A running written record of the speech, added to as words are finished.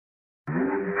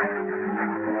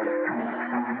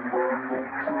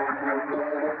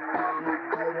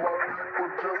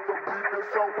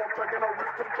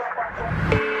AV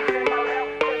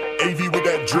with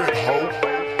that drip, ho.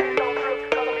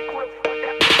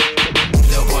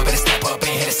 Little boy better step up,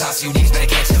 ain't hit the sauce, you niggas better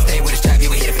catch up. Stay with the strap,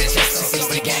 you ain't hit it for the chest. Six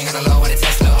with the gang on the low in a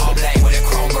Tesla. All black with a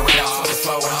chrome Beretta. With the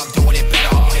flow and I'm doing it better.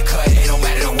 On the cut, it don't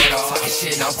matter the weather. Talking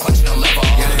shit, no question, no level.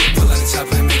 Yeah, they pull on the top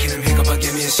and making them hiccup. I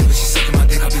give me a shit, but she sucking my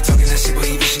dick. I be talking that shit, but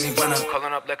even she need run up. Calling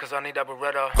up cause I need that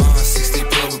Beretta. 60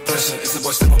 pro with pressure. If the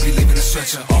boy step up, be leaving a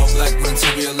stretcher. All black with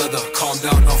interior leather. Calm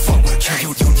down, don't fuck with a cat.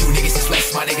 You niggas is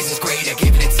less, my niggas is greater.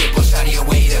 Giving it tip, shot of your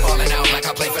waiter. Falling out like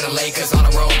I play for the Lakers. On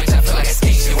the road, bitch, I feel like a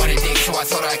skater. She wanted dick, so I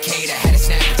told her I cater. Had a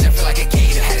snap, bitch, I feel like a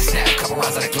gator. Had a snap, couple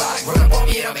rounds on the Glock. Run up on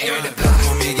me and I'm airing the block.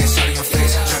 On me and get shot in your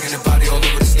face. Dragging the body all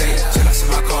over the stage. Till I see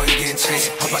my car, you getting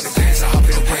chased. Hop out the dance, I hop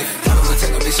in the wave. Tell her to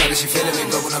take a bitch out, she feeling me.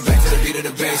 Go when I'm back to the beat of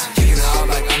the bass. Kicking her out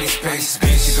like I need space.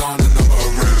 And she gone to number a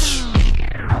wrist.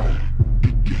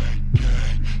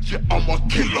 Yeah, I'm a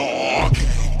killer.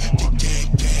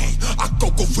 I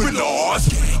go gorillas.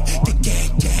 The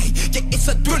gang, yeah, it's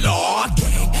a thriller.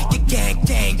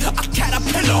 Gang, a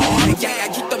caterpillar. Yeah, I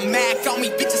get the Mac on me,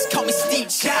 bitches call me Steve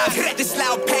Jobs. This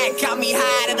loud pack got me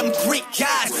high to them Greek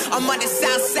guys. I'm on the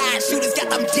south side, shooters got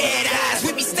them dead eyes.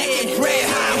 We be staying red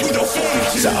high, we don't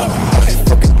fuck. So I'm out here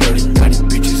fucking dirty, naughty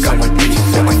bitches. Got my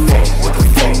bitches on my phone.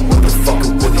 What the fuck,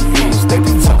 what the rules? They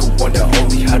be talking, wonder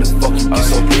only how the fuck you get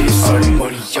so big. All the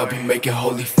money y'all be making,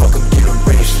 holy fuck, I'm getting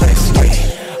rich, let's get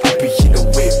it. I be in the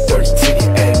whip, dirty titty,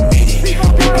 admit it.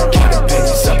 Baby, counting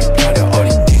pennies, I be counting all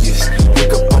these digits.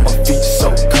 Wake up on my feet, so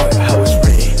caught how it's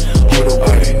written. Hold on,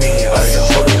 wait a minute, I said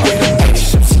hold on, wait a minute.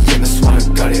 Shipsy in the swat,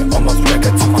 got it on my back.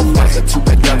 I took a box, I took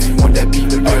a dive, you want that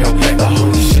beat, but I don't like the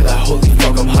holy shit, like holy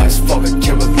fuck, I'm high as fuck, I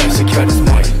can't relax. I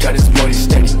got his money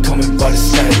steady, coming by the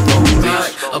side.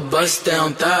 A bust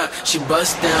down thought, she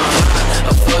bust down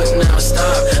hot. A fuck now,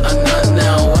 stop, I not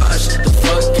now, watch. The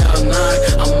fuck out knock,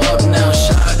 I'm up now,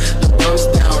 shot. The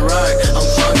bumps down rock, I'm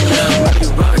fucked now.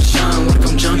 Maybe rock shine, when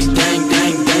come Johnny, dang,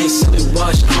 silly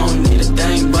watch. I don't need a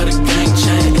thing but a gang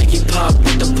chain. Iggy pop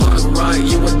with the punk rock,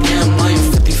 you a damn lame.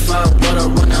 55, but I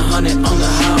run 100 on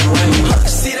the highway.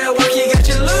 See that work, you got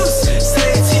you loose.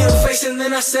 Say it to your face and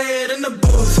then I say it in the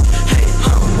booth. Hey,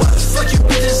 what the fuck you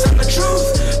bitches, I'm the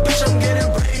truth.